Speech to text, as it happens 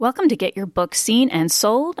Welcome to Get Your Book Seen and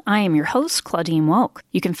Sold. I am your host, Claudine Wolk.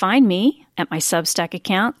 You can find me at my Substack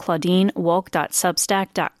account,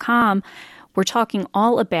 claudinewolk.substack.com. We're talking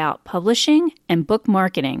all about publishing and book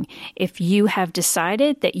marketing. If you have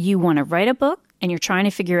decided that you want to write a book and you're trying to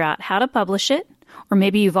figure out how to publish it, or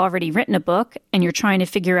maybe you've already written a book and you're trying to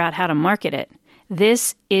figure out how to market it,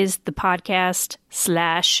 this is the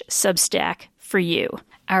podcast/Substack for you.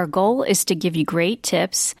 Our goal is to give you great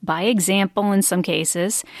tips, by example in some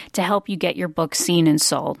cases, to help you get your book seen and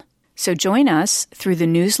sold. So join us through the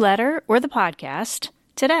newsletter or the podcast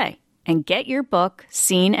today and get your book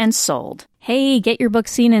seen and sold. Hey, Get Your Book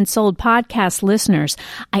Seen and Sold podcast listeners.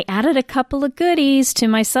 I added a couple of goodies to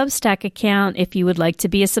my Substack account if you would like to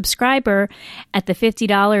be a subscriber. At the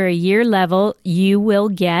 $50 a year level, you will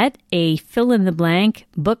get a fill-in-the-blank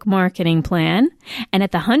book marketing plan. And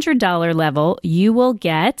at the $100 level, you will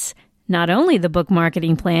get not only the book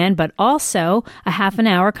marketing plan, but also a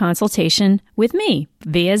half-an-hour consultation with me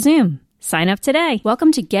via Zoom. Sign up today.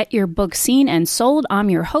 Welcome to Get Your Book Seen and Sold. I'm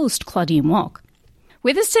your host, Claudine Wolk.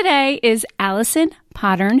 With us today is Allison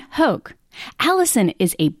Pottern-Hoke. Allison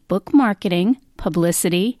is a book marketing,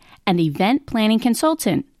 publicity, and event planning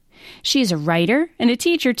consultant. She is a writer and a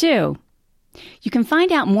teacher, too. You can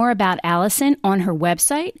find out more about Allison on her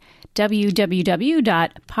website,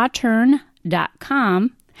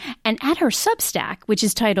 www.pottern.com, and at her Substack, which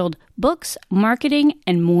is titled Books, Marketing,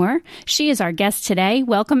 and More. She is our guest today.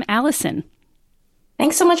 Welcome, Allison.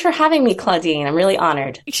 Thanks so much for having me, Claudine. I'm really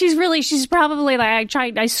honored. She's probably like,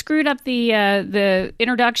 I screwed up the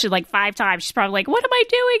introduction like 5 times. She's probably like, what am I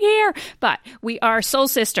doing here? But we are soul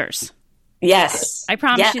sisters. Yes. I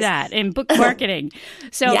promise you that in book marketing.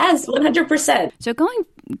 So yes, 100%. So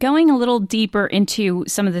going a little deeper into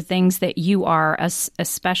some of the things that you are a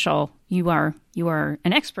special, you are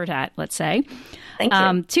an expert at, let's say. Thank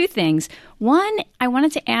you. 2 things. One, I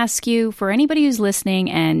wanted to ask you, for anybody who's listening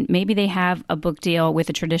and maybe they have a book deal with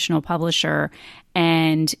a traditional publisher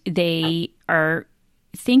and they are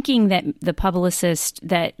thinking that the publicist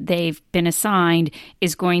that they've been assigned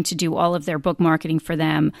is going to do all of their book marketing for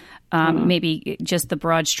them, maybe just the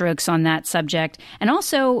broad strokes on that subject. And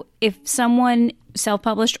also, if someone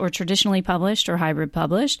self-published or traditionally published or hybrid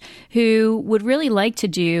published who would really like to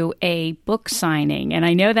do a book signing. And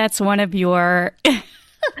I know that's one of your...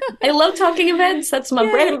 I love talking events. That's my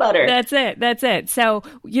bread and butter. That's it. So,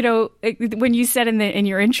 when you said in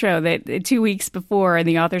your intro that 2 weeks before and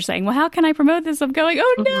the author's saying, well, how can I promote this? I'm going,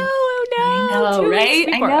 oh no. I know, right?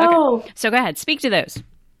 I know. Okay. So go ahead. Speak to those.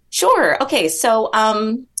 Sure. Okay. So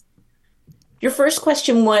your first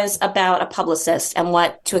question was about a publicist and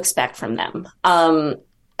what to expect from them.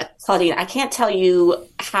 Claudine, I can't tell you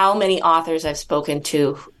how many authors I've spoken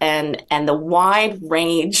to and the wide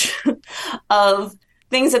range of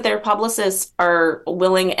things that their publicists are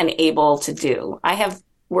willing and able to do. I have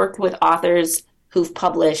worked with authors who've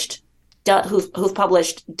published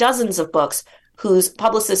dozens of books whose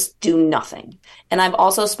publicists do nothing. And I've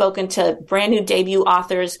also spoken to brand new debut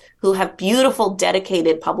authors who have beautiful,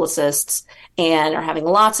 dedicated publicists and are having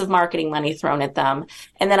lots of marketing money thrown at them.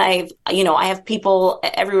 And then I have people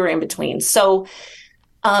everywhere in between. So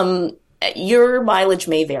your mileage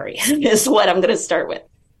may vary is what I'm going to start with.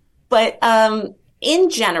 But in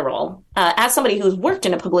general, as somebody who's worked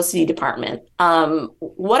in a publicity department,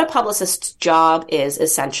 what a publicist's job is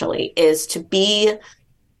essentially is to be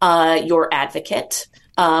your advocate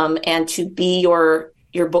and to be your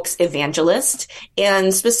book's evangelist,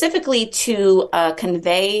 and specifically to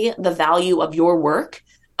convey the value of your work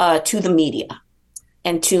to the media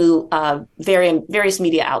and to various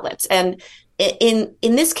media outlets. And in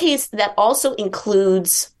this case, that also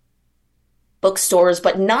includes bookstores,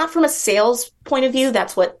 but not from a sales point of view.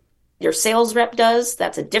 That's what your sales rep does.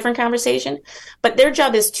 That's a different conversation. But their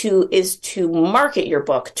job is to market your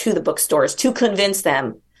book to the bookstores, to convince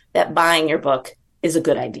them that buying your book is a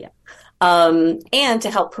good idea, and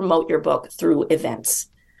to help promote your book through events.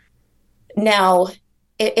 Now,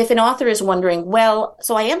 if an author is wondering, well,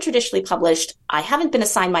 so I am traditionally published, I haven't been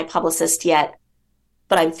assigned my publicist yet,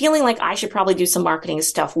 but I'm feeling like I should probably do some marketing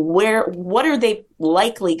stuff. What are they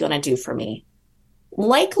likely going to do for me?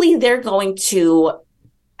 Likely they're going to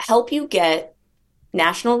help you get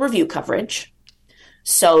national review coverage.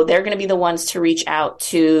 So they're going to be the ones to reach out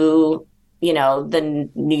to, the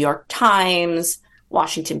New York Times,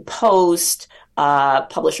 Washington Post,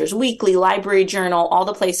 Publishers Weekly, Library Journal, all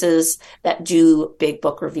the places that do big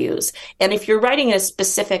book reviews. And if you're writing in a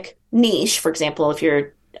specific niche, for example, if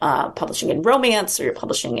you're publishing in romance or you're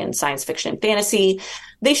publishing in science fiction and fantasy,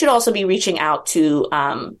 they should also be reaching out to,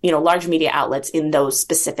 large media outlets in those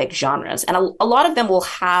specific genres. And a lot of them will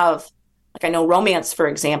have I know romance, for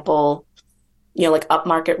example, like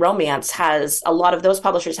upmarket romance has a lot of those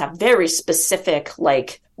publishers have very specific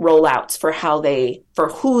like rollouts for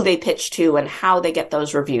who they pitch to and how they get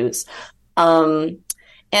those reviews.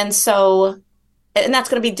 And that's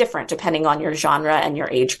going to be different depending on your genre and your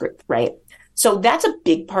age group, right? So that's a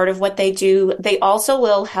big part of what they do. They also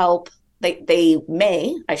will help, they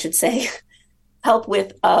may, I should say, help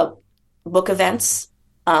with book events,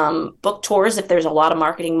 book tours. If there's a lot of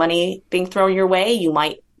marketing money being thrown your way, you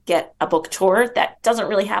might get a book tour. That doesn't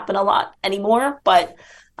really happen a lot anymore, but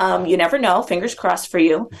you never know. Fingers crossed for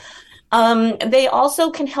you. They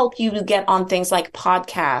also can help you to get on things like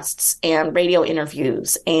podcasts and radio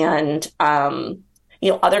interviews and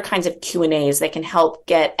other kinds of Q&As. They can help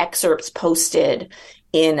get excerpts posted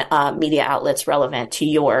in media outlets relevant to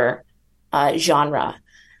your genre.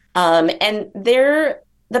 And they're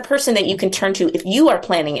the person that you can turn to if you are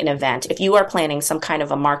planning an event, if you are planning some kind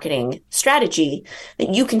of a marketing strategy,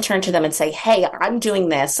 that you can turn to them and say, hey, I'm doing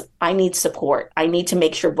this. I need support. I need to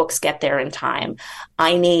make sure books get there in time.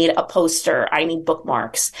 I need a poster. I need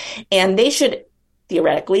bookmarks. And they should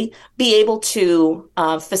theoretically be able to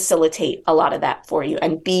facilitate a lot of that for you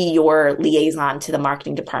and be your liaison to the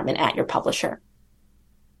marketing department at your publisher.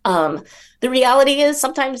 The reality is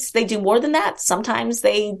sometimes they do more than that. Sometimes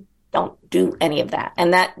they don't do any of that.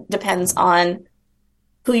 And that depends on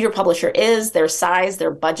who your publisher is, their size,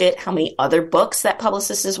 their budget, how many other books that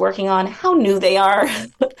Publicist is working on, how new they are,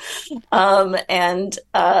 and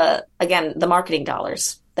again, the marketing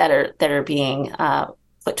dollars that are being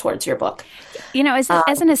put towards your book.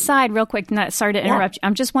 As an aside, real quick, sorry to interrupt you,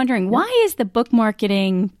 I'm just wondering, why is the book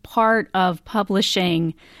marketing part of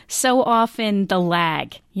publishing so often the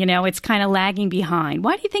lag? It's kind of lagging behind.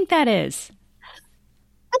 Why do you think that is?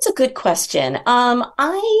 That's a good question.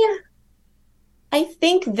 I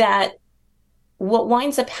think that what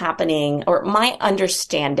winds up happening, or my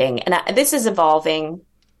understanding, and this is evolving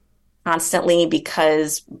constantly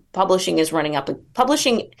because publishing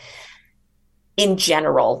in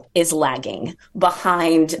general is lagging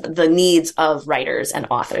behind the needs of writers and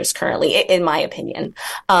authors currently, in my opinion.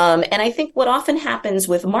 And I think what often happens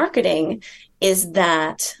with marketing is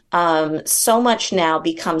that so much now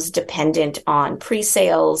becomes dependent on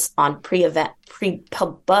pre-sales, on pre-event,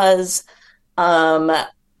 pre-pub buzz,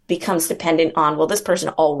 becomes dependent on, well, this person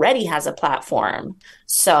already has a platform,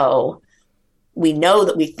 so we know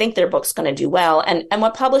that we think their book's going to do well. And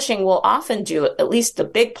what publishing will often do, at least the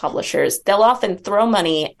big publishers, they'll often throw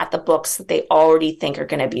money at the books that they already think are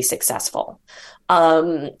going to be successful.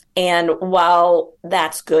 And while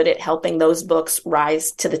that's good at helping those books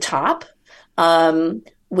rise to the top,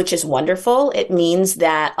 which is wonderful, it means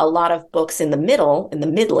that a lot of books in the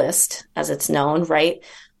mid-list, as it's known, right,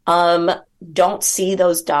 don't see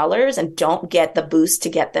those dollars and don't get the boost to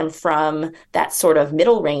get them from that sort of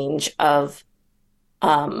middle range of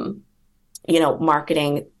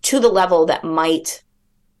marketing to the level that might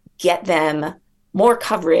get them more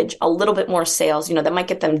coverage, a little bit more sales, that might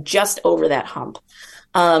get them just over that hump.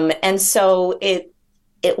 And so it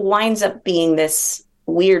winds up being this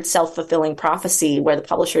weird self-fulfilling prophecy where the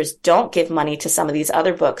publishers don't give money to some of these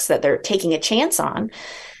other books that they're taking a chance on.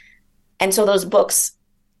 And so those books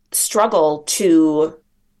struggle to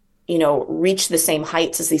reach the same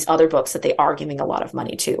heights as these other books that they are giving a lot of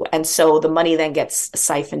money to. And so the money then gets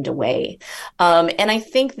siphoned away. And I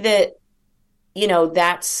think that,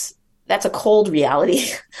 that's a cold reality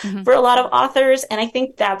for a lot of authors. And I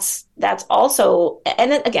think that's also, and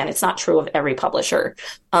then, again, it's not true of every publisher,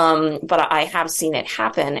 but I have seen it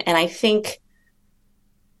happen. And I think,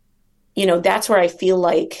 that's where I feel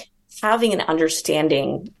like having an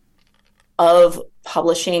understanding of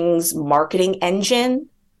publishing's marketing engine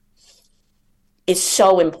is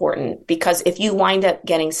so important, because if you wind up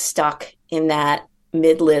getting stuck in that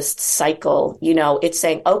mid-list cycle, it's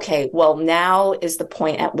saying, okay, well, now is the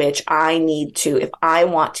point at which I need to, if I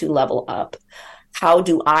want to level up, how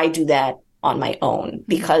do I do that on my own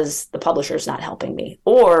because the publisher is not helping me?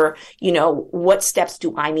 Or, what steps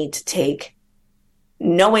do I need to take,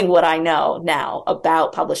 knowing what I know now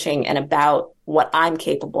about publishing and about what I'm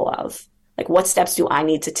capable of? Like, what steps do I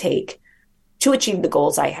need to take to achieve the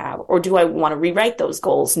goals I have? Or do I want to rewrite those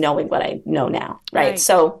goals knowing what I know now? Right.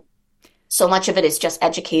 So much of it is just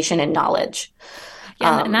education and knowledge.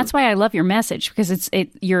 Yeah, and that's why I love your message, because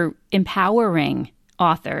you're empowering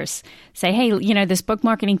authors. Say, hey, this book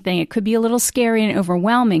marketing thing, it could be a little scary and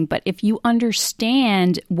overwhelming, but if you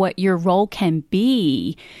understand what your role can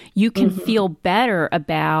be, you can feel better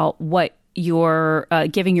about what you're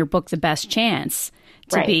giving your book the best chance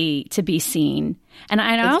to be seen. And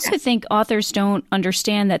I also think authors don't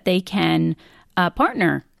understand that they can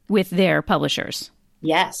partner with their publishers.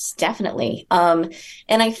 Yes, definitely. And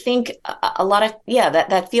I think a lot of,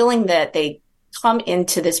 that feeling that they come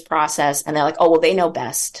into this process and they're like, oh, well, they know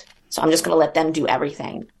best, so I'm just going to let them do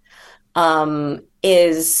everything,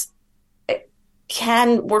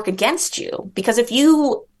 can work against you. Because if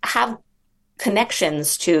you have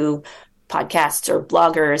connections to podcasts or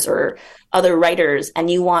bloggers or other writers and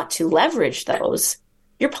you want to leverage those,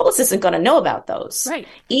 your publicist isn't going to know about those. Right.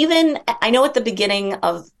 Even, I know at the beginning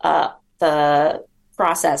of the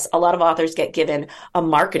process, a lot of authors get given a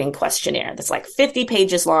marketing questionnaire that's like 50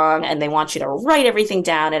 pages long, and they want you to write everything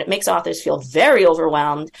down, and it makes authors feel very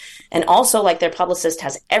overwhelmed, and also like their publicist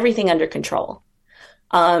has everything under control.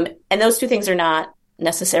 And those two things are not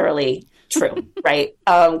necessarily true, right?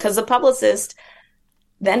 Because the publicist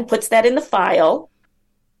then puts that in the file.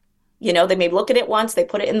 You know, they may look at it once, they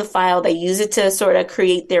put it in the file, they use it to sort of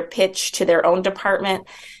create their pitch to their own department,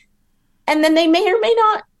 and then they may or may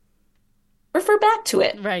not refer back to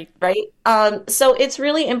it. Right. So it's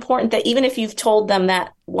really important that even if you've told them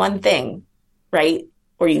that one thing, right,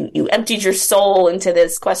 or you emptied your soul into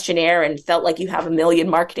this questionnaire and felt like you have a million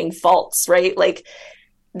marketing faults, right? Like,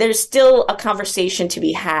 there's still a conversation to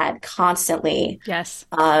be had constantly. Yes.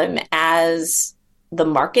 As the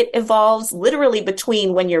market evolves, literally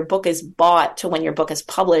between when your book is bought to when your book is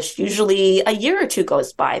published, usually a year or two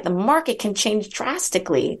goes by. The market can change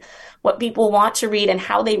drastically. What people want to read and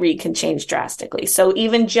how they read can change drastically. So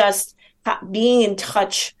even just being in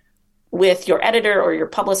touch with your editor or your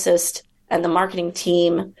publicist and the marketing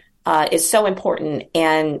team is so important.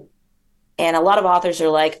 And a lot of authors are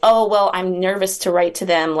like, oh, well, I'm nervous to write to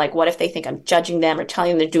them. Like, what if they think I'm judging them or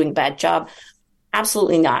telling them they're doing a bad job?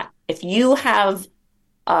 Absolutely not. If you have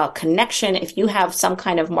a connection, if you have some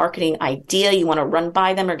kind of marketing idea you want to run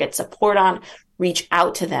by them or get support on, reach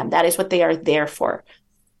out to them. That is what they are there for.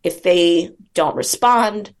 If they don't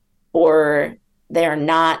respond or they're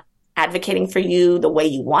not advocating for you the way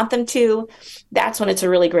you want them to, that's when it's a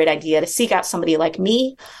really great idea to seek out somebody like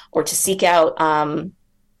me, or to seek out,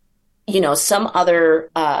 some other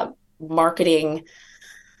marketing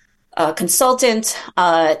consultant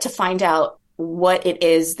to find out what it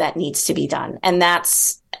is that needs to be done. And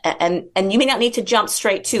and you may not need to jump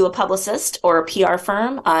straight to a publicist or a PR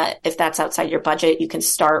firm. If that's outside your budget, you can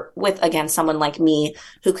start with, again, someone like me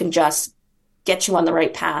who can just get you on the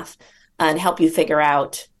right path and help you figure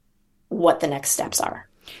out what the next steps are.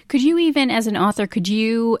 Could you even, as an author, could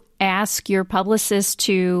you ask your publicist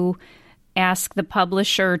to ask the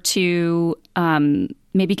publisher to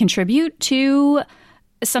maybe contribute to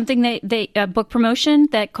something a book promotion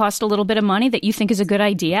that cost a little bit of money that you think is a good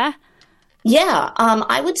idea? Yeah,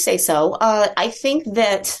 I would say so. I think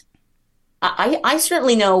that I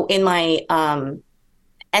certainly know in my,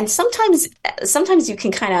 and sometimes you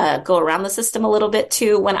can kind of go around the system a little bit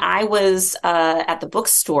too. When I was at the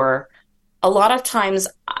bookstore, a lot of times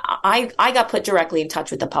I got put directly in touch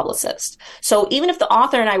with the publicist. So even if the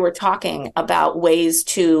author and I were talking about ways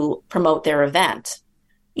to promote their event,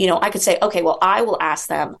 I could say, okay, well, I will ask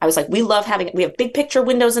them. I was like, we have big picture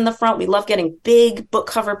windows in the front. We love getting big book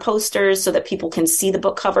cover posters so that people can see the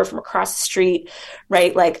book cover from across the street,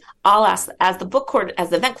 right? Like, I'll ask, as the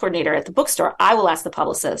event coordinator at the bookstore, I will ask the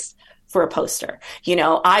publicist for a poster.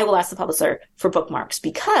 I will ask the publisher for bookmarks,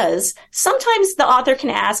 because sometimes the author can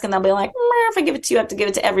ask and they'll be like, if I give it to you, I have to give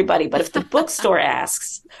it to everybody. But if the bookstore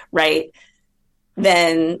asks, right,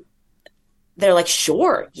 then they're like,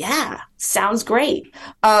 sure, yeah, sounds great.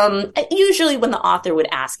 Usually when the author would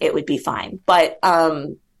ask, it would be fine. But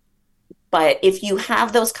if you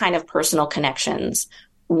have those kind of personal connections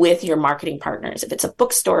with your marketing partners, if it's a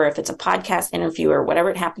bookstore, if it's a podcast interviewer, whatever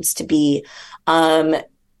it happens to be,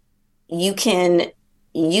 you can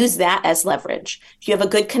use that as leverage. If you have a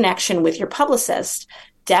good connection with your publicist,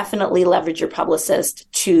 definitely leverage your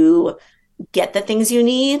publicist to get the things you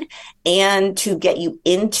need and to get you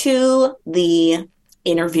into the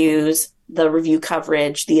interviews, the review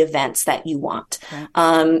coverage, the events that you want.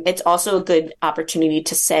 Right. It's also a good opportunity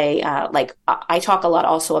to say, I talk a lot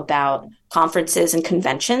also about conferences and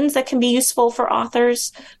conventions that can be useful for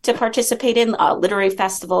authors to participate in, literary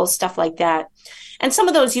festivals, stuff like that. And some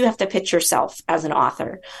of those you have to pitch yourself as an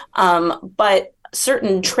author. But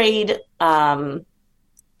certain trade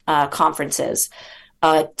conferences,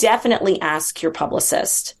 definitely ask your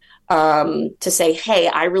publicist to say, hey,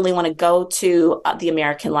 I really want to go to the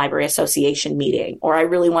American Library Association meeting, or I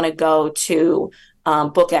really want to go to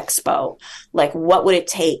Book Expo. Like, what would it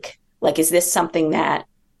take? Like, is this something that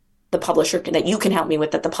the publisher that you can help me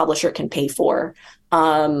with, that the publisher can pay for,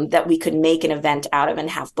 that we could make an event out of and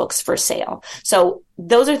have books for sale. So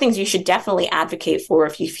those are things you should definitely advocate for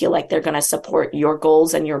if you feel like they're going to support your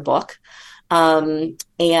goals and your book. And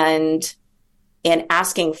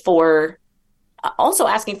asking for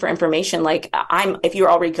information, like if you're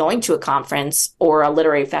already going to a conference or a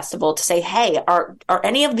literary festival, to say, hey, are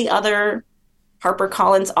any of the other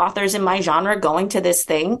HarperCollins authors in my genre going to this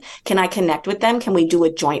thing? Can I connect with them? Can we do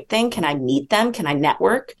a joint thing? Can I meet them? Can I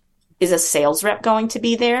network? Is a sales rep going to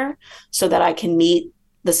be there so that I can meet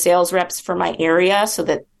the sales reps for my area so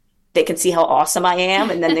that they can see how awesome I am,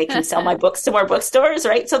 and then they can sell my books to more bookstores,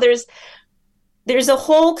 right? So there's a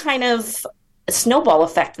whole kind of snowball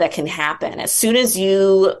effect that can happen as soon as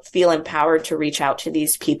you feel empowered to reach out to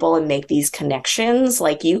these people and make these connections.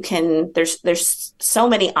 Like there's so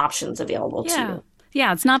many options available to you.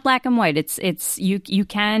 Yeah, it's not black and white. It's you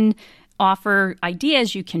can offer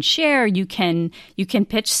ideas, you can share, you can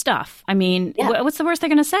pitch stuff. I mean, what's the worst they're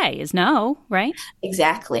going to say is no, right?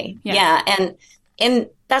 Exactly. Yeah. And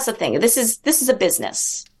that's the thing. This is a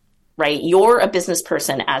business, right? You're a business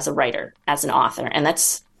person as a writer, as an author, and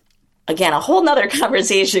that's, again, a whole nother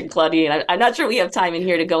conversation, Claudine. I'm not sure we have time in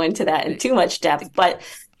here to go into that in too much depth, but,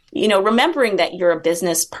 remembering that you're a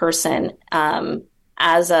business person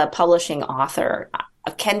as a publishing author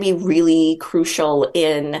can be really crucial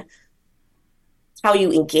in how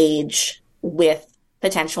you engage with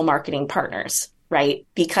potential marketing partners, right?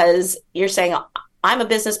 Because you're saying, I'm a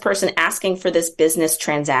business person asking for this business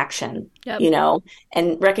transaction,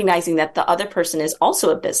 and recognizing that the other person is also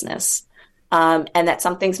a business. And that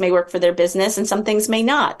some things may work for their business and some things may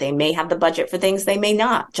not. They may have the budget for things, they may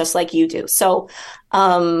not, just like you do. So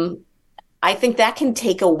I think that can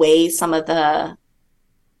take away some of a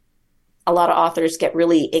lot of authors get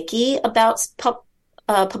really icky about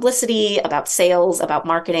publicity, about sales, about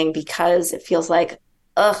marketing, because it feels like,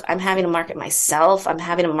 I'm having to market myself. I'm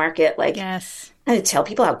having to market, like, yes. I have to tell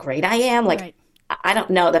people how great I am. Like, right. I don't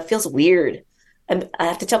know. That feels weird. And I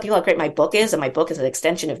have to tell people how great my book is, and my book is an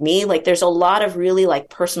extension of me. Like, there's a lot of really like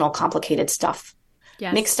personal, complicated stuff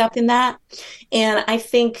mixed up in that. And I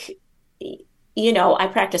think, I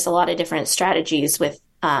practice a lot of different strategies with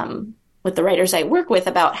the writers I work with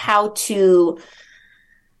about how to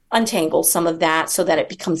untangle some of that so that it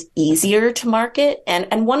becomes easier to market.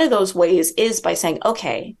 And one of those ways is by saying,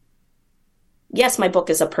 okay, yes, my book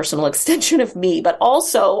is a personal extension of me, but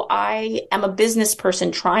also I am a business person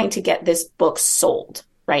trying to get this book sold,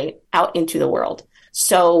 right, out into the world.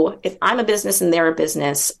 So if I'm a business and they're a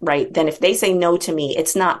business, right, then if they say no to me,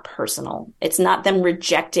 it's not personal. It's not them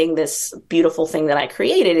rejecting this beautiful thing that I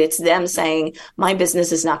created. It's them saying my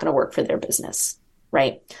business is not going to work for their business,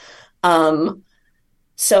 right?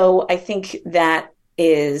 So I think that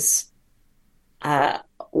is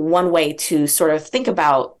one way to sort of think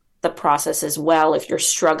about the process as well, if you're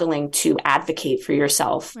struggling to advocate for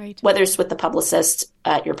yourself, right, whether it's with the publicist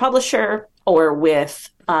at your publisher or with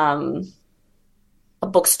a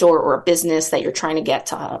bookstore or a business that you're trying to get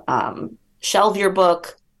to shelve your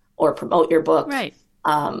book or promote your book. Right.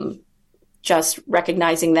 Just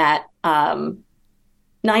recognizing that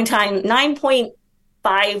 9.5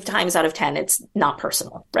 times out of 10, it's not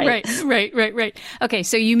personal, right? Right. Okay,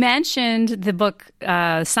 so you mentioned the book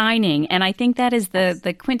signing, and I think that is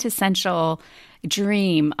the quintessential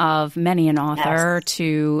dream of many an author,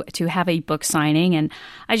 yes, to have a book signing. And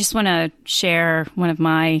I just want to share one of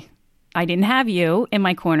my, I didn't have you in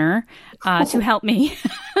my corner to help me.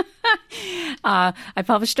 I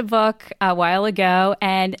published a book a while ago,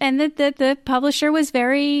 and the publisher was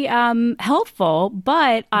very helpful,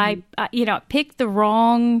 but I picked the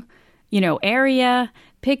wrong area,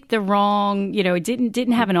 picked the wrong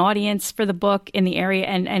didn't have an audience for the book in the area,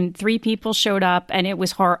 and 3 people showed up, and it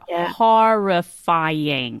was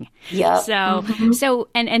horrifying. Yeah. So so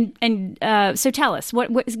tell us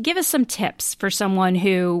give us some tips for someone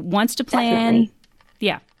who wants to plan. Definitely.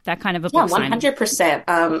 Yeah. That kind of a book signing.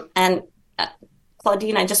 100%. And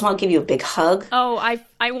Claudine, I just want to give you a big hug. Oh, I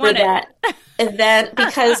want that event,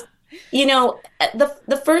 because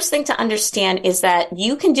the first thing to understand is that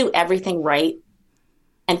you can do everything right,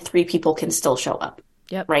 and 3 people can still show up.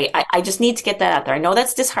 Yep. Right. I just need to get that out there. I know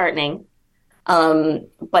that's disheartening,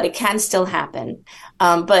 but it can still happen.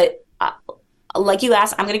 But like you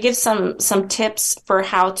asked, I'm going to give some tips for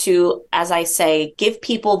how to, as I say, give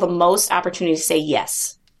people the most opportunity to say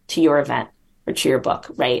yes to your event or to your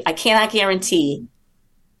book, right? I cannot guarantee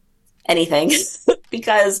anything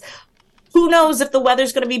because who knows if the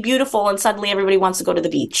weather's going to be beautiful and suddenly everybody wants to go to the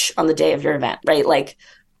beach on the day of your event, right? Like,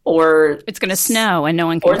 or it's going to snow and no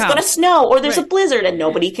one can come. Or come. it's going to snow, or there's Right. a blizzard and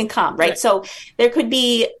nobody can come, right? So there could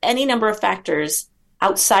be any number of factors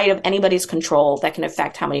outside of anybody's control that can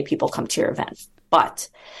affect how many people come to your event. But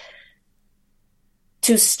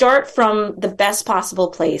to start from the best possible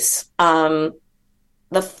place, the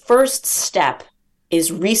first step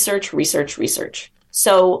is research, research, research.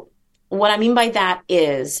 So what I mean by that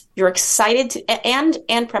is you're excited to,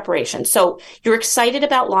 and preparation. So you're excited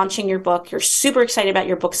about launching your book. You're super excited about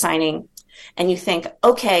your book signing. And you think,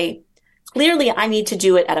 okay, clearly I need to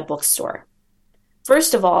do it at a bookstore.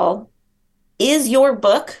 First of all, is your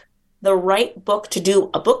book the right book to do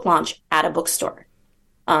a book launch at a bookstore?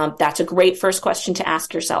 That's a great first question to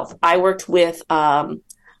ask yourself. I worked with a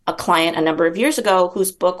client a number of years ago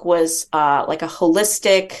whose book was like a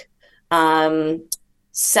holistic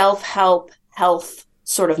self-help health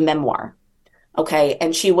sort of memoir. Okay.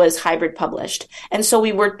 And she was hybrid published. And so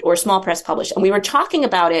or small press published. And we were talking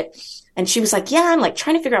about it. And she was like, yeah, I'm like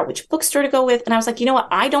trying to figure out which bookstore to go with. And I was like, you know what?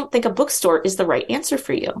 I don't think a bookstore is the right answer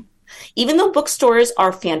for you. Even though bookstores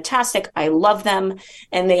are fantastic, I love them,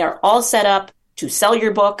 and they are all set up to sell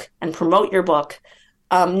your book and promote your book.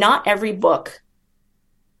 Not every book,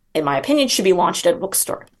 in my opinion, should be launched at a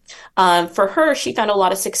bookstore. For her, she found a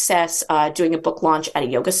lot of success doing a book launch at a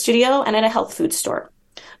yoga studio and at a health food store,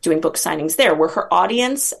 doing book signings there where her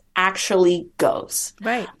audience actually goes.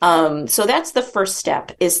 Right. So that's the first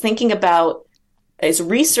step, is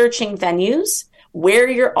researching venues where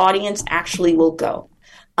your audience actually will go.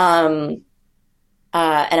 And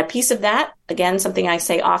a piece of that, again, something I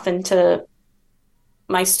say often to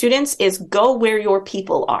my students, is go where your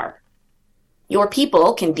people are. Your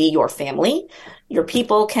people can be your family. Your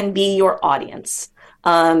people can be your audience.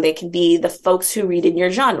 They can be the folks who read in your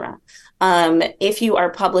genre. If you are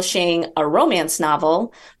publishing a romance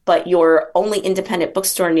novel, but your only independent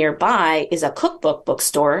bookstore nearby is a cookbook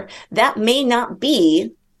bookstore, that may not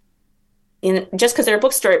be, just because they're a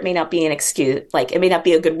bookstore, it may not be an excuse. Like, it may not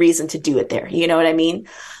be a good reason to do it there. You know what I mean?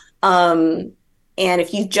 And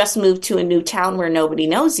if you've just moved to a new town where nobody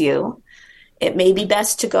knows you, it may be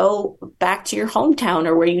best to go back to your hometown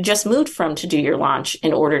or where you just moved from to do your launch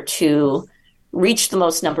in order to reach the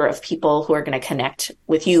most number of people who are going to connect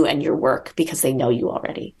with you and your work because they know you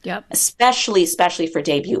already. Yep. Especially for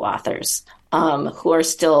debut authors who are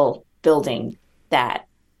still building that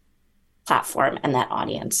platform and that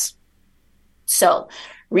audience. So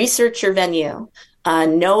research your venue,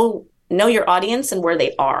 know your audience and where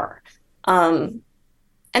they are. And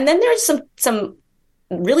then there's some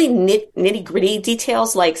really nitty gritty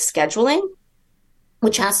details like scheduling,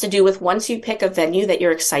 which has to do with once you pick a venue that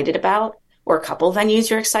you're excited about, or a couple venues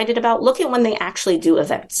you're excited about, look at when they actually do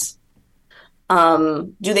events.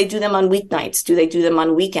 Do they do them on weeknights? Do they do them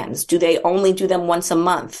on weekends? Do they only do them once a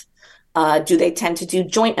month? Do they tend to do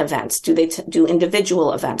joint events? Do they do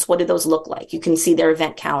individual events? What do those look like? You can see their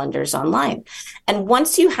event calendars online. And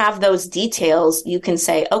once you have those details, you can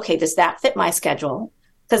say, okay, does that fit my schedule?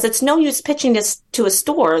 Because it's no use pitching this to a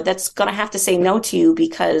store that's going to have to say no to you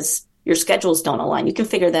because your schedules don't align. You can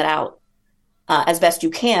figure that out as best you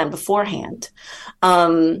can beforehand.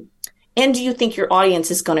 And do you think your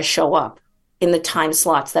audience is going to show up in the time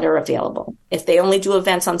slots that are available? If they only do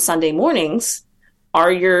events on Sunday mornings, are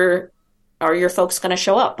your folks going to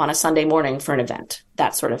show up on a Sunday morning for an event?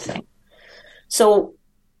 That sort of thing. So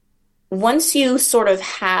once you sort of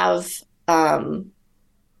have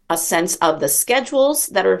a sense of the schedules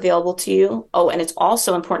that are available to you, and it's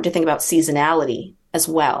also important to think about seasonality as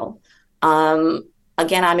well.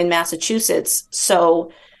 Again, I'm in Massachusetts,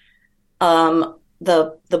 so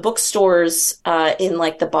the bookstores in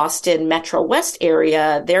like the Boston Metro West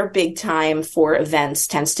area, their big time for events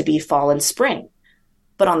tends to be fall and spring.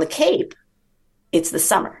 But on the Cape, it's the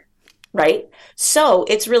summer, right? So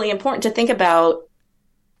it's really important to think about,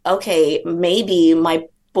 okay, maybe my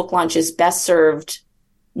book launch is best served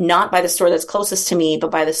not by the store that's closest to me, but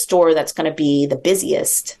by the store that's going to be the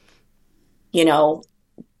busiest,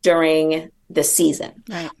 during the season.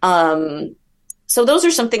 Right. So those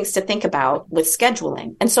are some things to think about with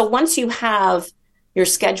scheduling. And so once you have your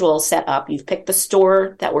schedule set up, you've picked the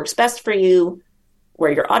store that works best for you,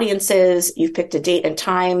 where your audience is, you've picked a date and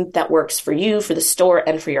time that works for you, for the store,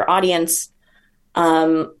 and for your audience.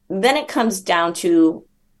 Then it comes down to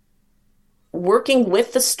working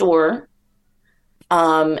with the store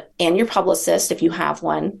and your publicist, if you have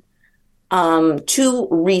one, to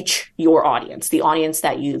reach your audience, the audience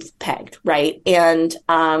that you've pegged, right? And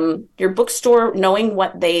your bookstore,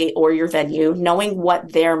 or your venue, knowing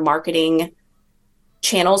what their marketing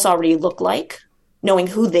channels already look like, knowing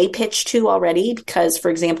who they pitch to already, because, for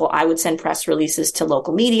example, I would send press releases to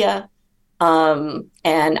local media.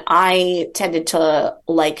 And I tended to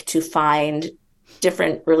like to find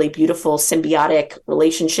different really beautiful symbiotic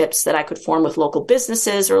relationships that I could form with local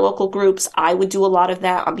businesses or local groups. I would do a lot of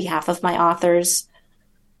that on behalf of my authors.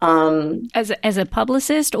 As a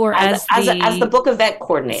publicist or as the book event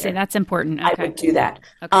coordinator. See, that's important. Okay. I would do that.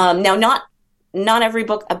 Okay. Now, not every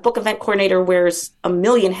book event coordinator wears a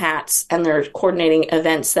million hats, and they're coordinating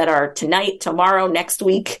events that are tonight, tomorrow, next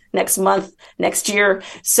week, next month, next year.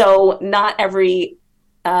 So not every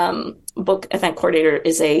book event coordinator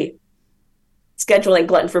is a scheduling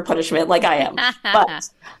glutton for punishment like I am.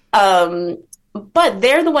 But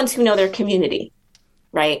they're the ones who know their community,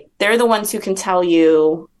 right? They're the ones who can tell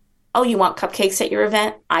you, oh, you want cupcakes at your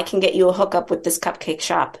event? I can get you a hookup with this cupcake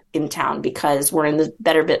shop in town because we're in the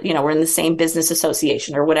we're in the same business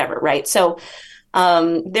association or whatever, right? So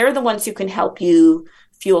they're the ones who can help you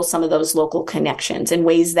fuel some of those local connections in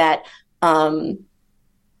ways that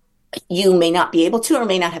you may not be able to or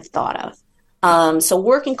may not have thought of. So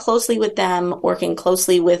working closely with them, working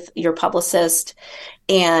closely with your publicist,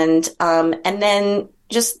 and then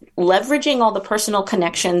just leveraging all the personal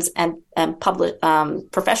connections and public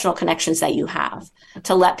professional connections that you have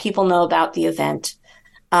to let people know about the event.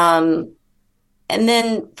 And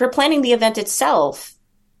then for planning the event itself,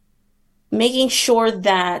 making sure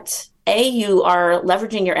that you are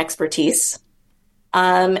leveraging your expertise.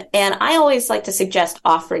 And I always like to suggest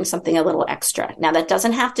offering something a little extra. Now, that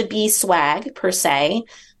doesn't have to be swag per se,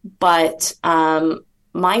 but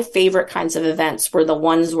my favorite kinds of events were the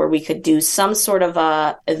ones where we could do some sort of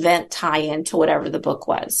a event tie-in to whatever the book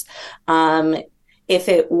was. If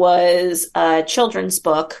it was a children's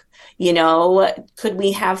book, could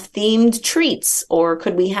we have themed treats, or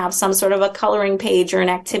could we have some sort of a coloring page or an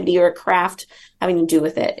activity or a craft having to do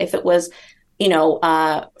with it? If it was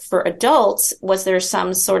for adults, was there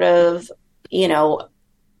some sort of,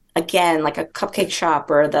 again, like a cupcake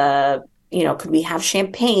shop or could we have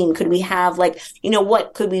champagne? Could we have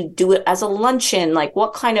what could we do it as a luncheon? Like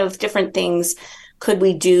what kind of different things could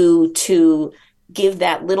we do to give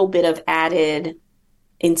that little bit of added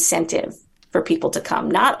incentive for people to come?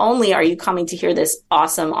 Not only are you coming to hear this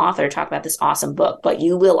awesome author talk about this awesome book, but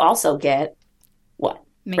you will also get what?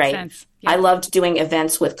 Makes right? sense. Yeah. I loved doing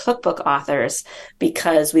events with cookbook authors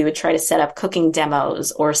because we would try to set up cooking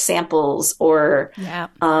demos or samples or,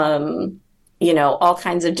 all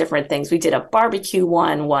kinds of different things. We did a barbecue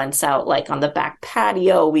one once out on the back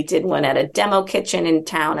patio. We did one at a demo kitchen in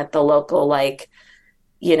town at the local,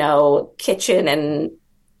 kitchen and,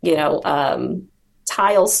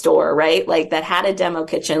 tile store, right? That had a demo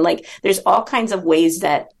kitchen. There's all kinds of ways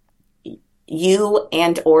that you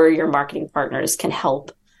and or your marketing partners can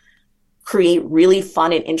help create really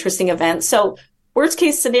fun and interesting events. So worst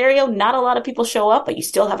case scenario, not a lot of people show up, but you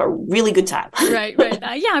still have a really good time. Right.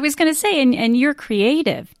 I was going to say, and you're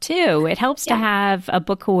creative too. It helps to have a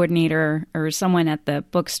book coordinator or someone at the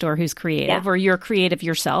bookstore who's creative, or you're creative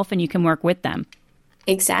yourself and you can work with them.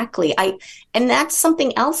 Exactly. And that's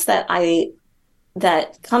something else that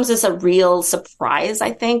comes as a real surprise,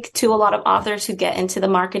 I think, to a lot of authors who get into the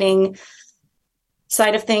marketing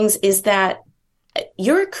side of things, is that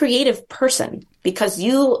you're a creative person because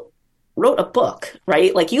you wrote a book,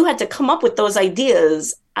 right? You had to come up with those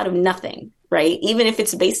ideas out of nothing, right? Even if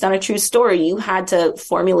it's based on a true story, you had to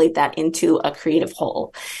formulate that into a creative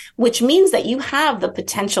whole, which means that you have the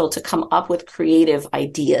potential to come up with creative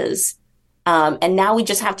ideas. And now we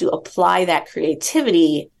just have to apply that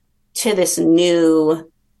creativity to this new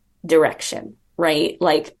direction, right?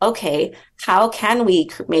 Okay, how can we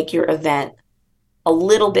make your event a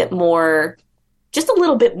little bit more, just a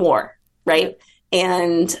little bit more, right?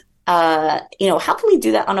 And, how can we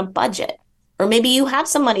do that on a budget? Or maybe you have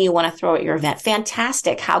some money you want to throw at your event.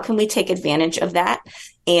 Fantastic. How can we take advantage of that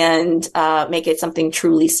and make it something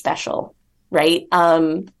truly special, right?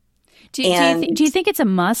 Do you think it's a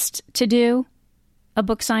must to do a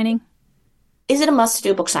book signing? Is it a must to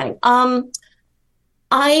do a book signing?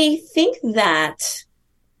 I think that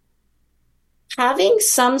having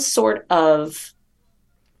some sort of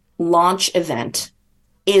launch event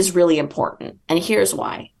is really important. And here's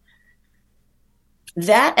why.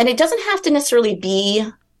 And it doesn't have to necessarily be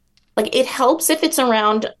it helps if it's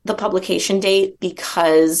around the publication date,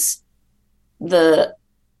 because the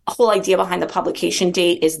whole idea behind the publication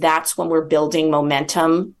date is that's when we're building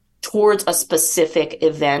momentum towards a specific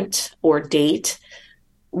event or date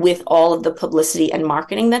with all of the publicity and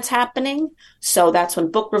marketing that's happening. So that's when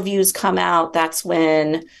book reviews come out. That's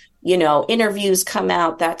when, interviews come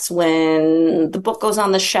out. That's when the book goes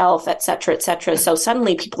on the shelf, et cetera, et cetera. So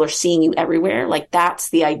suddenly people are seeing you everywhere.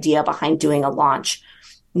 That's the idea behind doing a launch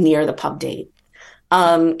near the pub date.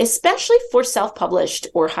 especially for self-published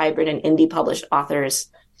or hybrid and indie published authors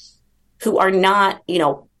who are not,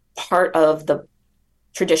 part of the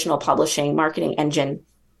traditional publishing marketing engine.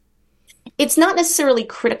 It's not necessarily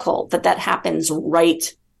critical that happens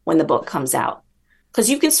right when the book comes out, because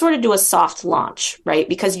you can sort of do a soft launch, right?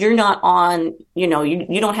 Because you're not on, you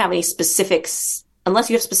don't have any specifics, unless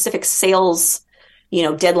you have specific sales,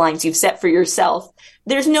 deadlines you've set for yourself.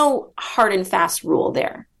 There's no hard and fast rule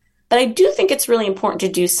there. But I do think it's really important to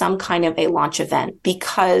do some kind of a launch event,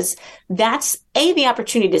 because that's the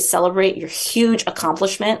opportunity to celebrate your huge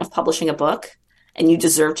accomplishment of publishing a book, and you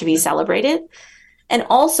deserve to be celebrated. And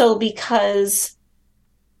also because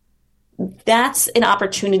that's an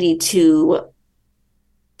opportunity to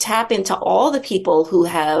tap into all the people who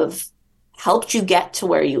have helped you get to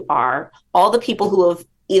where you are, all the people who have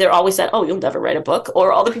either always said, oh, you'll never write a book,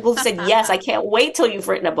 or all the people who said, yes, I can't wait till you've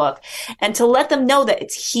written a book, and to let them know that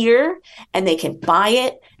it's here and they can buy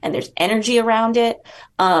it and there's energy around it.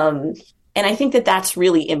 And I think that that's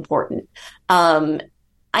really important.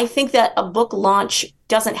 I think that a book launch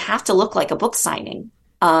doesn't have to look like a book signing.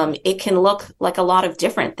 It can look like a lot of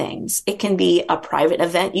different things. It can be a private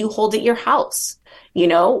event you hold at your house,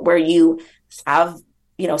 where you have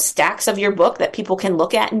stacks of your book that people can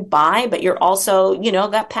look at and buy, but you're also,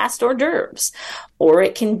 got past hors d'oeuvres. Or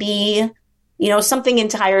it can be, something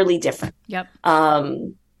entirely different. Yep.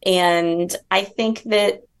 And I think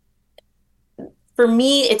that for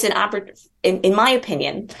me, it's in my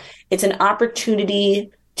opinion, it's an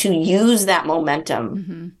opportunity to use that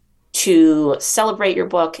momentum to celebrate your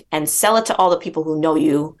book and sell it to all the people who know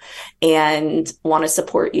you and want to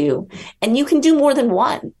support you. And you can do more than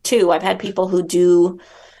one too. I've had people who do,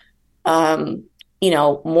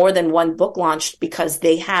 more than one book launch because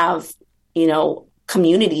they have,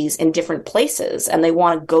 communities in different places and they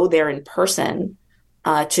want to go there in person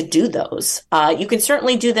to do those. You can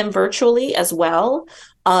certainly do them virtually as well.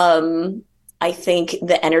 I think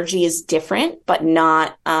the energy is different, but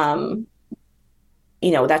not, that's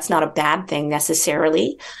not a bad thing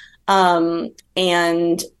necessarily.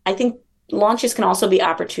 And I think launches can also be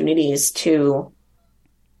opportunities to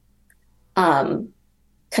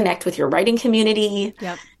connect with your writing community.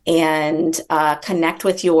 Yep. And connect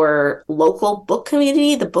with your local book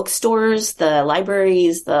community, the bookstores, the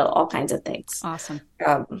libraries, all kinds of things. Awesome.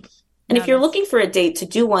 And if you're looking for a date to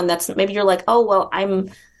do one, that's maybe you're like, oh, well, I'm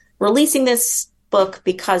releasing this book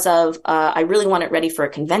because of I really want it ready for a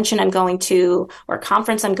convention I'm going to or a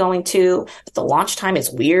conference I'm going to, but the launch time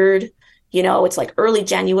is weird. It's like early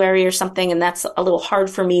January or something, and that's a little hard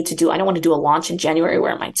for me to do. I don't want to do a launch in January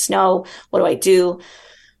where it might snow. What do I do?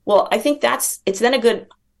 Well, I think it's then a good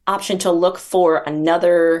option to look for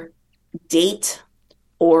another date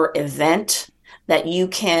or event that you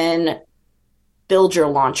can build your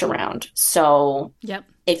launch around. So yep.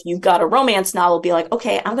 If you've got a romance novel, be like,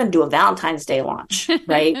 okay, I'm going to do a Valentine's Day launch,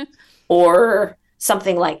 right? Or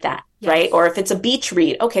something like that, yes. Right? Or if it's a beach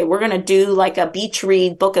read, okay, we're going to do like a beach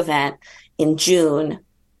read book event in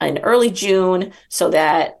early June, so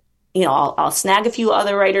that, I'll snag a few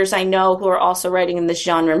other writers I know who are also writing in this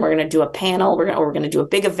genre, and we're going to do a panel. We're going to do a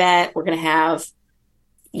big event. We're going to have,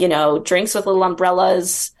 drinks with little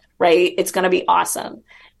umbrellas, right? It's going to be awesome.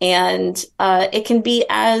 And it can be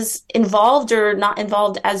as involved or not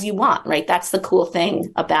involved as you want, right? That's the cool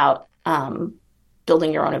thing about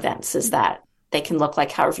building your own events, is that they can look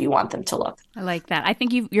like however you want them to look. I like that. I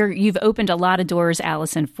think you've opened a lot of doors,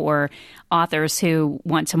 Allison, for authors who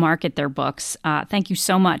want to market their books. Thank you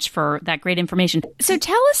so much for that great information. So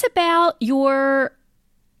tell us about your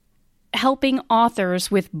helping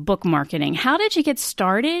authors with book marketing. How did you get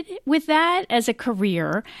started with that as a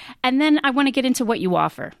career? And then I want to get into what you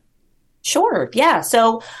offer. Sure. Yeah.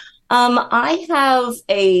 So I have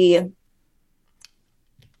a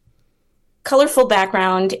colorful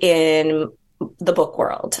background in the book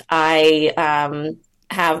world. I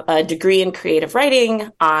have a degree in creative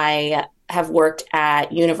writing. I have worked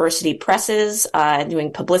at university presses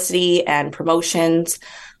doing publicity and promotions.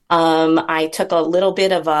 I took a little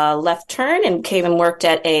bit of a left turn and came and worked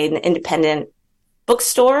at an independent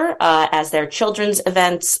bookstore as their children's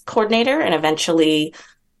events coordinator, and eventually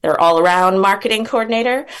their all-around marketing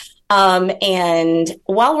coordinator. And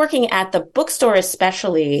while working at the bookstore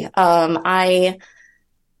especially, I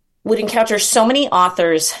would encounter so many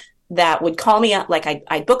authors that would call me up. Like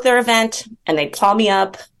I'd book their event and they'd call me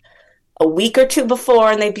up a week or two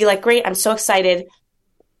before and they'd be like, great, I'm so excited.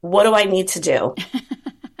 What do I need to do?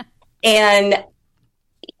 And,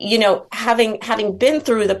 having been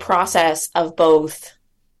through the process of both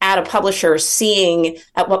at a publisher, seeing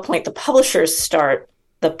at what point the publishers start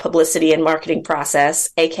the publicity and marketing process,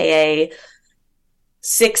 AKA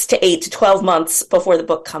 6 to 8 to 12 months before the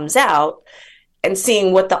book comes out, and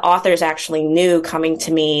seeing what the authors actually knew coming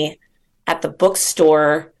to me at the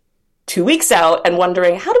bookstore 2 weeks out and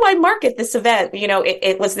wondering, how do I market this event?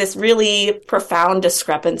 It was this really profound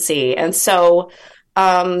discrepancy. And so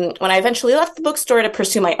when I eventually left the bookstore to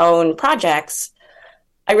pursue my own projects,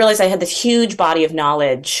 I realized I had this huge body of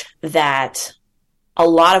knowledge that a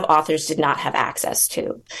lot of authors did not have access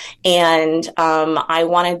to. And I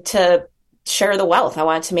wanted to share the wealth. I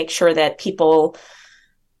wanted to make sure that people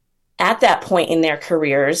at that point in their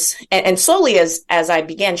careers, and slowly as I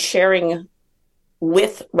began sharing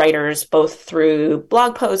with writers, both through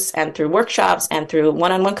blog posts and through workshops and through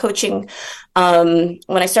one-on-one coaching, when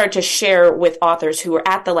I started to share with authors who were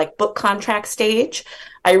at the book contract stage,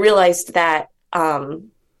 I realized that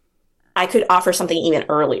I could offer something even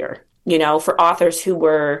earlier, for authors who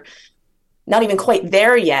were not even quite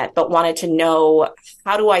there yet, but wanted to know,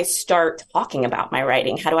 how do I start talking about my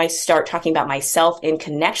writing? How do I start talking about myself in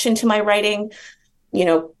connection to my writing?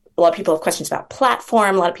 A lot of people have questions about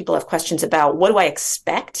platform. A lot of people have questions about, what do I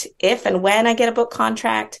expect if and when I get a book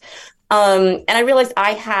contract? And I realized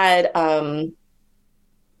I had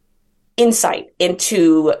insight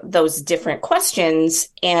into those different questions.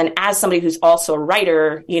 And as somebody who's also a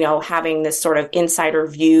writer, having this sort of insider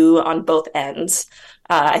view on both ends,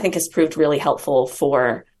 I think has proved really helpful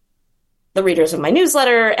for the readers of my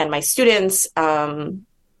newsletter and my students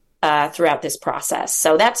throughout this process.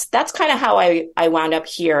 So that's kind of how I wound up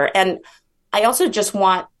here. And I also just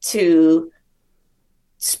want to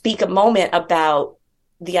speak a moment about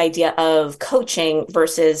the idea of coaching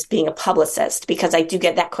versus being a publicist, because I do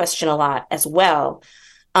get that question a lot as well.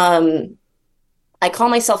 I call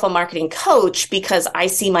myself a marketing coach because I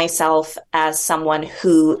see myself as someone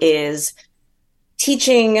who is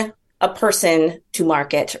teaching a person to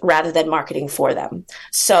market rather than marketing for them.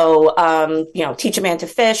 So, teach a man to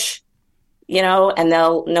fish, and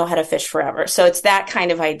they'll know how to fish forever. So it's that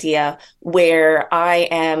kind of idea where I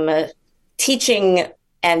am teaching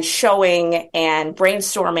and showing and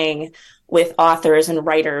brainstorming with authors and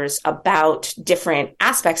writers about different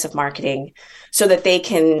aspects of marketing so that they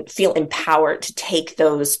can feel empowered to take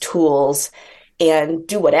those tools and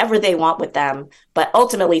do whatever they want with them, but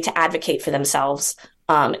ultimately to advocate for themselves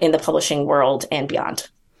in the publishing world and beyond.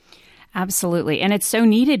 Absolutely. And it's so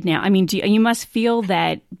needed now. I mean, you must feel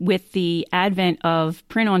that with the advent of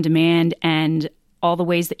print on demand and all the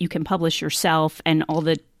ways that you can publish yourself and all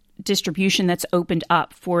the distribution that's opened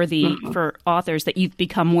up for for authors, that you've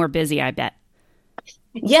become more busy, I bet.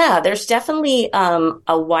 Yeah, there's definitely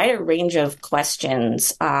a wider range of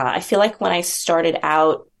questions. I feel like when I started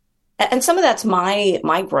out, and some of that's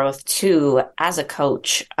my growth too as a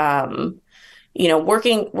coach, working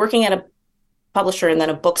at a publisher and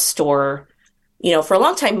then a bookstore, for a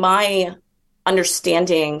long time, my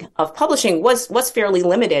understanding of publishing was fairly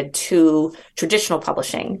limited to traditional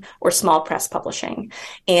publishing or small press publishing.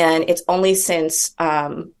 And it's only since,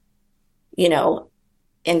 in the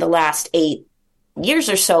last 8 years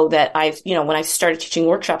or so that when I started teaching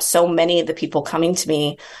workshops, so many of the people coming to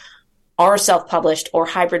me are self-published or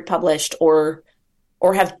hybrid published or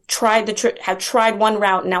have tried one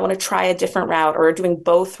route and now want to try a different route, or are doing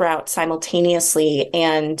both routes simultaneously.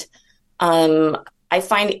 And I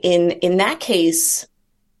find in that case,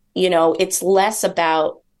 it's less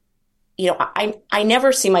about, I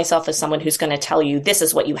never see myself as someone who's going to tell you this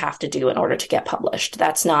is what you have to do in order to get published.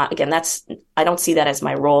 I don't see that as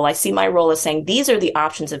my role. I see my role as saying, these are the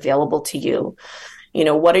options available to you.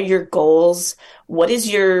 What are your goals? What is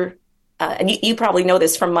your, and you probably know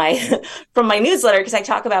this from my newsletter, because I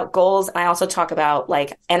talk about goals, and I also talk about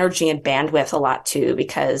energy and bandwidth a lot too,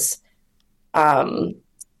 because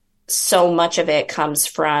so much of it comes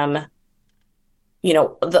from,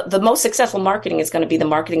 the most successful marketing is going to be the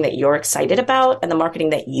marketing that you're excited about and the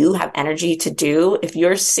marketing that you have energy to do. If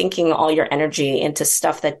you're sinking all your energy into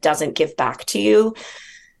stuff that doesn't give back to you,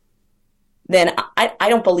 then I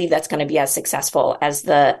don't believe that's going to be as successful as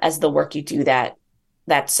the work you do that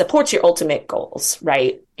supports your ultimate goals,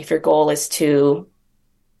 right? If your goal is to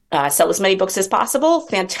sell as many books as possible,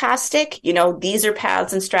 fantastic. These are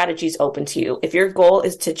paths and strategies open to you. If your goal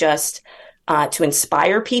is to just to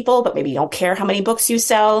inspire people, but maybe you don't care how many books you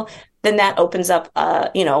sell, then that opens up,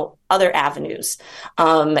 other avenues.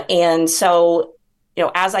 And so,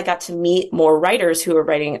 as I got to meet more writers who are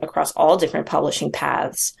writing across all different publishing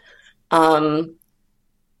paths,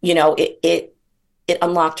 it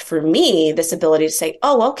unlocked for me this ability to say,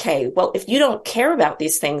 oh, okay, well, if you don't care about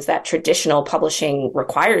these things that traditional publishing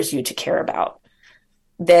requires you to care about,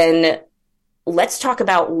 then let's talk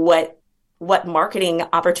about what marketing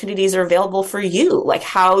opportunities are available for you. Like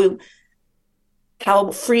how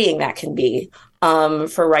how freeing that can be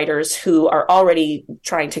for writers who are already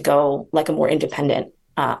trying to go like a more independent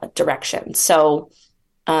direction. So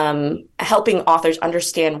helping authors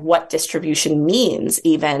understand what distribution means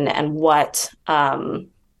even, and what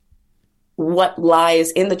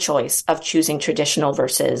lies in the choice of choosing traditional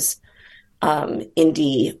versus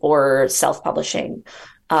indie or self-publishing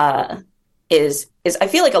is I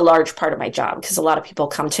feel like a large part of my job, because a lot of people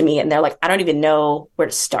come to me and they're like, I don't even know where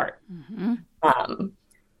to start.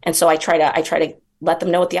 And so I try to let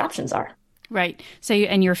them know what the options are. Right. So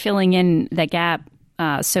you're filling in the gap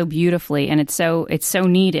so beautifully, and it's so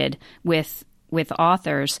needed with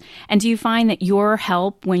authors. And do you find that your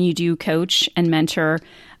help when you do coach and mentor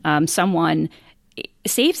someone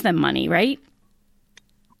saves them money, right?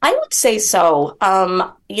 I would say so.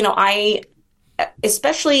 I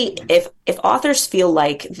especially if authors feel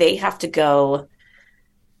like they have to go,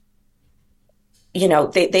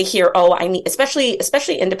 they hear, oh, I need,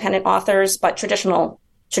 especially independent authors, but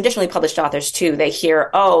traditionally published authors too. They hear,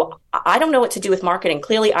 oh, I don't know what to do with marketing.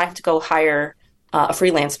 Clearly, I have to go hire a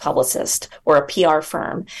freelance publicist or a PR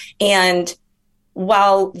firm. And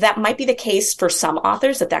while that might be the case for some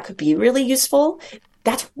authors, that could be really useful,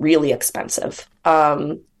 that's really expensive.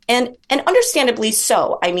 And understandably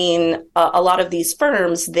so. I mean, a lot of these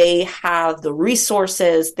firms, they have the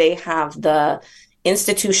resources, they have the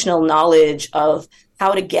institutional knowledge of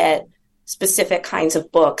how to get specific kinds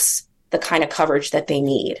of books, the kind of coverage that they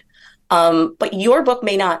need. But your book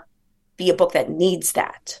may not be a book that needs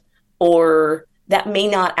that, or that may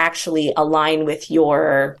not actually align with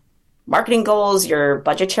your marketing goals, your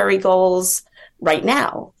budgetary goals right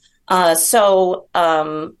now. So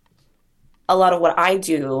a lot of what I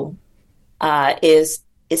do is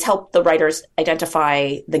help the writers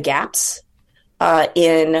identify the gaps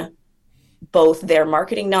in both their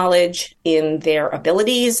marketing knowledge, in their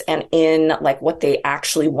abilities, and in like what they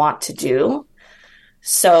actually want to do.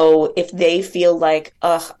 So if they feel like,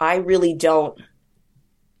 I really don't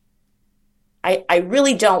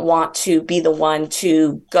want to be the one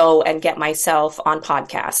to go and get myself on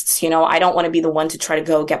podcasts. I don't want to be the one to try to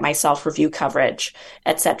go get myself review coverage,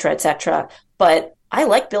 et cetera, et cetera. But I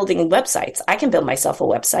like building websites. I can build myself a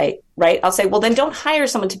website, right? I'll say, well, then don't hire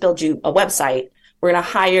someone to build you a website. We're going to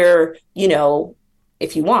hire,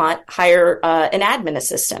 if you want, hire an admin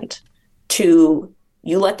assistant to,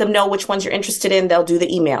 you let them know which ones you're interested in. They'll do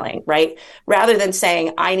the emailing, right? Rather than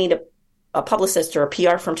saying, I need a publicist or a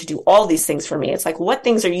PR firm to do all these things for me. It's like, what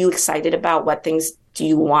things are you excited about? What things do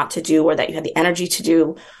you want to do, or that you have the energy to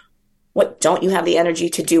do? What don't you have the energy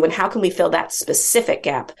to do? And how can we fill that specific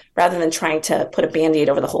gap rather than trying to put a Band-Aid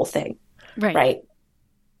over the whole thing? Right.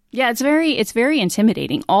 Yeah, it's very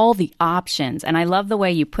intimidating, all the options. And I love the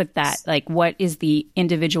way you put that. Like, what is the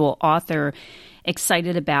individual author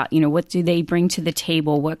excited about? What do they bring to the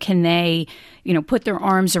table? What can they, put their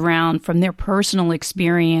arms around from their personal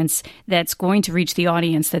experience that's going to reach the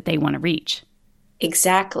audience that they want to reach?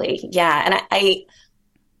 Exactly. Yeah. And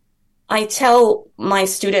I tell my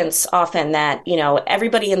students often that,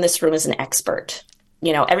 everybody in this room is an expert.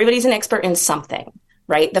 Everybody's an expert in something.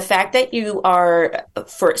 Right. The fact that you are,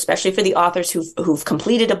 especially for the authors who've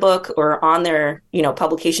completed a book or on their,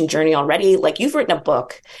 publication journey already, like, you've written a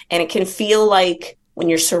book, and it can feel like, when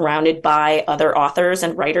you're surrounded by other authors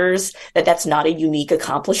and writers, that's not a unique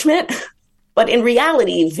accomplishment. But in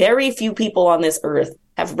reality, very few people on this earth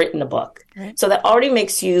have written a book. Right. So that already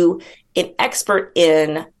makes you an expert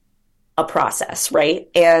in a process. Right.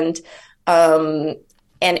 And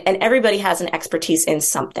everybody has an expertise in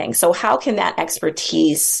something. So how can that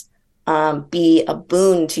expertise be a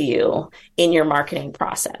boon to you in your marketing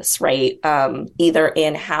process, right? Either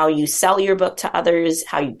in how you sell your book to others,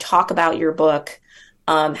 how you talk about your book,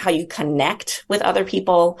 how you connect with other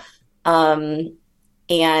people. And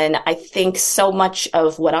I think so much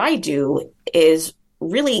of what I do is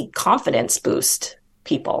really confidence boost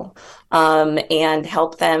people and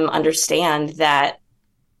help them understand that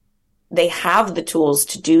they have the tools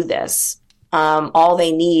to do this. All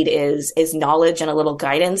they need is knowledge and a little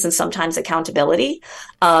guidance, and sometimes accountability,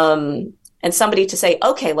 and somebody to say,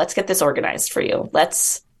 okay, let's get this organized for you.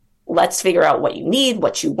 Let's figure out what you need,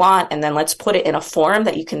 what you want, and then let's put it in a form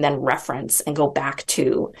that you can then reference and go back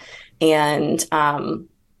to. And,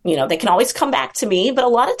 they can always come back to me, but a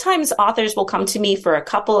lot of times authors will come to me for a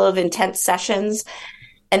couple of intense sessions,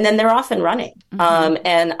 and then they're off and running. Mm-hmm.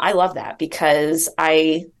 And I love that, because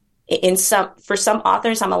for some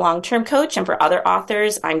authors, I'm a long-term coach, and for other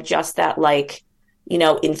authors, I'm just that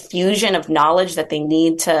infusion of knowledge that they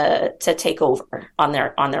need to take over on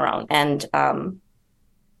their own. And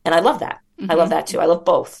I love that. Mm-hmm. I love that too. I love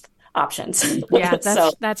both. options. Yeah,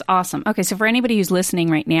 So that's awesome. Okay, so for anybody who's listening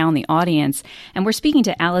right now in the audience, and we're speaking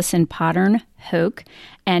to Allison Pottern Hoke,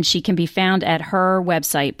 and she can be found at her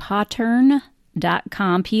website,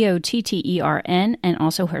 pottern.com, Pottern, and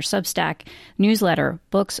also her Substack newsletter,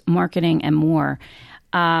 Books, Marketing, and More.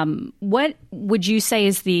 What would you say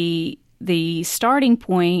is the starting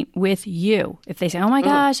point with you? If they say, oh my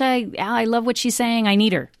gosh, I love what she's saying, I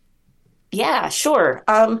need her. Yeah, sure.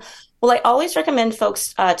 Well, I always recommend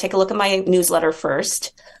folks take a look at my newsletter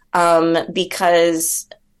first, because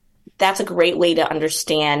that's a great way to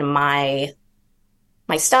understand my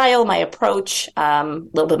style, my approach, a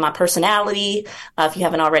little bit of my personality, if you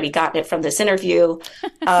haven't already gotten it from this interview.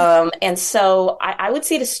 And so I would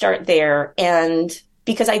say to start there. And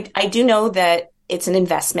because I do know that it's an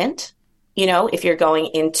investment, if you're going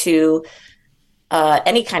into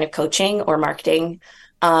any kind of coaching or marketing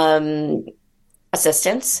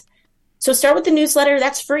assistance. So start with the newsletter.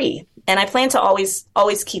 That's free. And I plan to always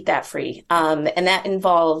keep that free. And that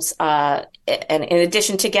involves, and in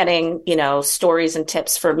addition to getting, stories and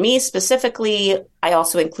tips for me specifically, I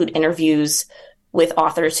also include interviews with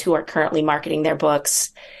authors who are currently marketing their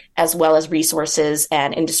books, as well as resources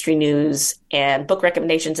and industry news and book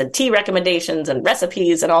recommendations and tea recommendations and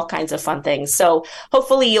recipes and all kinds of fun things. So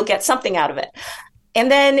hopefully you'll get something out of it. And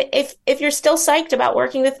then if you're still psyched about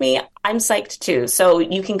working with me, I'm psyched too. So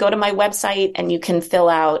you can go to my website and you can fill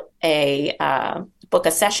out a book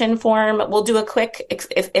a session form. We'll do a quick,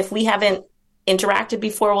 if we haven't interacted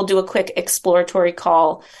before, we'll do a quick exploratory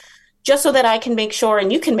call just so that I can make sure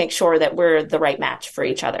and you can make sure that we're the right match for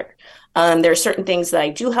each other. There are certain things that I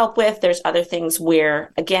do help with. There's other things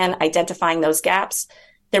where, again, identifying those gaps,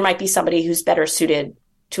 there might be somebody who's better suited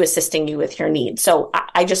to assisting you with your needs. So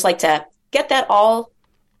I just like to get that all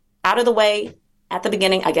out of the way at the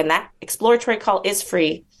beginning. Again, that exploratory call is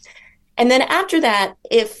free. And then after that,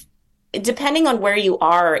 depending on where you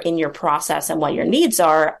are in your process and what your needs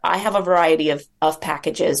are, I have a variety of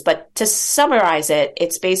packages. But to summarize it,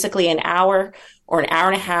 it's basically an hour or an hour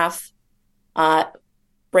and a half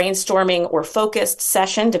brainstorming or focused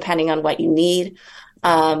session, depending on what you need,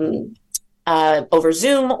 over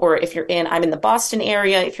Zoom, or if I'm in the Boston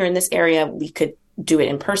area. If you're in this area, we could do it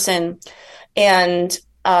in person. And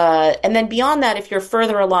then beyond that, if you're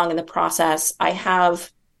further along in the process, I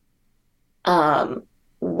have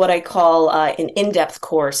what I call an in-depth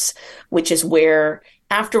course, which is where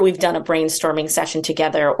after we've done a brainstorming session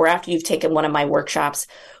together, or after you've taken one of my workshops,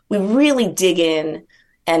 we really dig in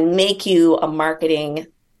and make you a marketing,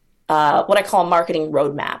 what I call a marketing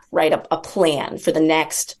roadmap, right? A plan for the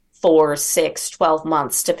next 4, 6, 12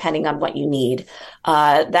 months, depending on what you need.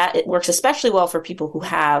 That it works especially well for people who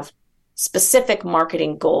have specific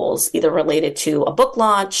marketing goals, either related to a book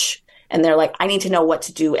launch, and they're like, I need to know what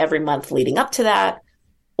to do every month leading up to that.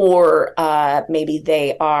 Or maybe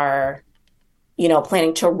they are,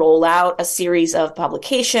 planning to roll out a series of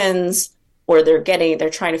publications, or they're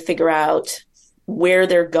trying to figure out where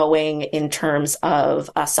they're going in terms of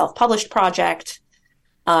a self-published project,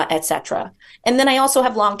 etc. And then I also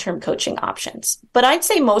have long-term coaching options. But I'd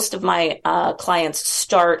say most of my clients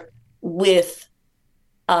start with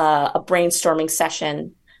a brainstorming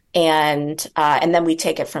session, and then we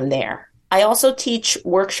take it from there. I also teach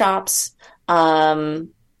workshops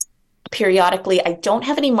periodically. I don't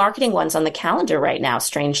have any marketing ones on the calendar right now,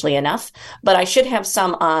 strangely enough, but I should have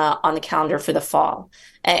some on the calendar for the fall.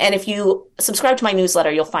 And if you subscribe to my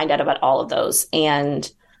newsletter, you'll find out about all of those.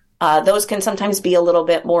 And those can sometimes be a little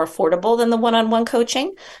bit more affordable than the one-on-one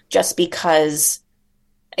coaching, just because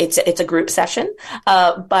it's a group session.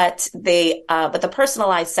 But the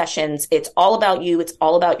personalized sessions, it's all about you. It's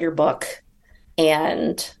all about your book,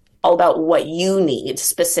 and all about what you need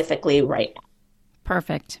specifically right now.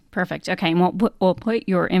 Perfect. Okay, and we'll put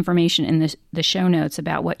your information in the show notes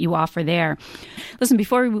about what you offer there. Listen,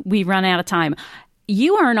 before we run out of time,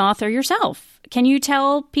 you are an author yourself. Can you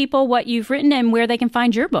tell people what you've written and where they can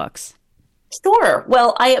find your books? Sure.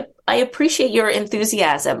 Well, I appreciate your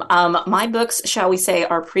enthusiasm. My books, shall we say,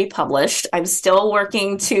 are pre-published. I'm still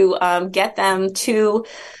working to get them to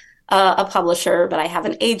a publisher, but I have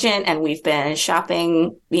an agent, and we've been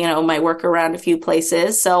shopping, my work around a few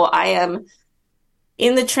places. So I am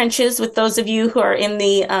in the trenches with those of you who are in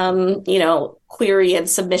the, query and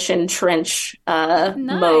submission trench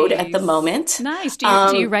mode at the moment. Nice. Do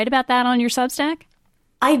you write about that on your Substack?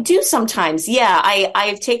 I do sometimes. Yeah,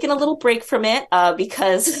 I've taken a little break from it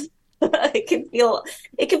because it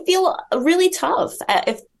can feel really tough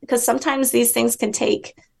because sometimes these things can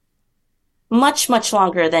take much, much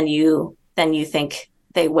longer than you think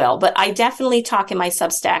they will. But I definitely talk in my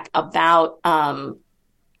Substack about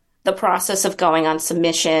the process of going on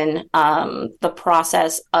submission, the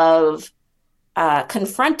process of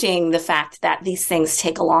confronting the fact that these things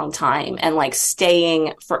take a long time, and like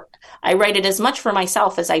I write it as much for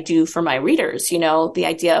myself as I do for my readers, the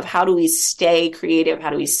idea of how do we stay creative? How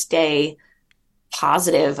do we stay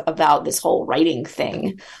positive about this whole writing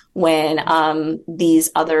thing when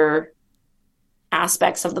these other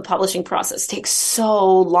aspects of the publishing process take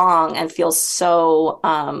so long and feel so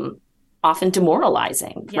often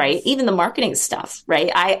demoralizing, yes. Right? Even the marketing stuff,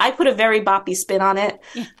 right? I put a very boppy spin on it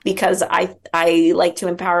because I like to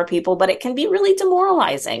empower people, but it can be really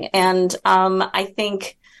demoralizing. And I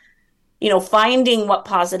think, finding what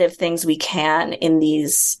positive things we can in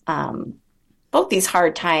these both these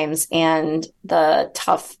hard times and the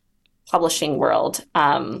tough publishing world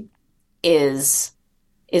is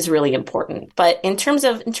really important. But in terms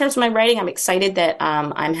of my writing, I'm excited that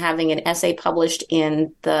I'm having an essay published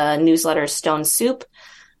in the newsletter Stone Soup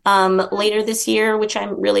later this year, which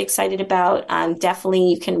I'm really excited about.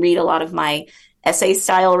 Definitely, you can read a lot of my essay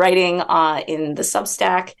style writing in the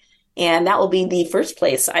Substack, and that will be the first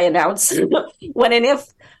place I announce when and if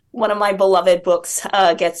one of my beloved books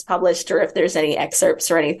gets published, or if there's any excerpts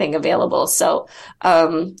or anything available. So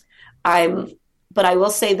but I will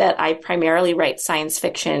say that I primarily write science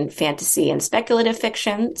fiction, fantasy, and speculative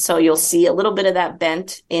fiction. So you'll see a little bit of that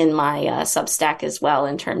bent in my Substack as well,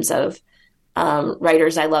 in terms of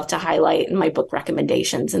writers I love to highlight in my book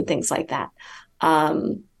recommendations and things like that.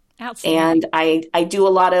 And I do a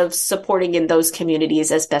lot of supporting in those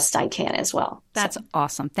communities as best I can as well. That's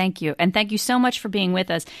awesome. Thank you. And thank you so much for being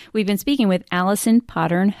with us. We've been speaking with Allison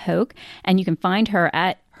Pattern-Hoke, and you can find her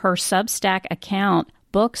at her Substack account,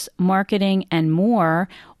 Books, Marketing, and More,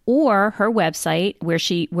 or her website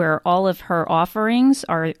where all of her offerings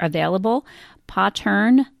are available,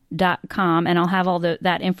 pattern.com. And I'll have all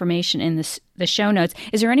that information in the show notes.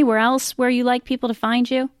 Is there anywhere else where you like people to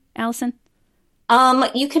find you, Allison?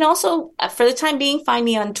 You can also, for the time being, find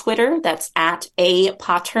me on Twitter. That's at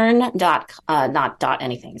apattern not dot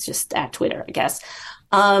anything. It's just at Twitter, I guess.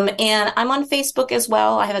 And I'm on Facebook as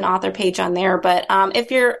well. I have an author page on there. But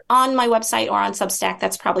if you're on my website or on Substack,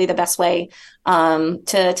 that's probably the best way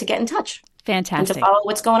to get in touch. Fantastic. And to follow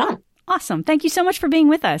what's going on. Awesome. Thank you so much for being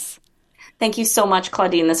with us. Thank you so much,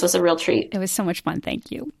 Claudine. This was a real treat. It was so much fun.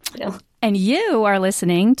 Thank you. Yeah. And you are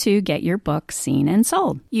listening to Get Your Book Seen and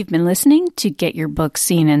Sold. You've been listening to Get Your Book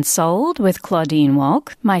Seen and Sold with Claudine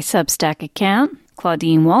Wolk. My Substack account,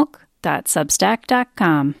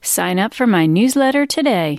 claudinewolk.substack.com. Sign up for my newsletter today.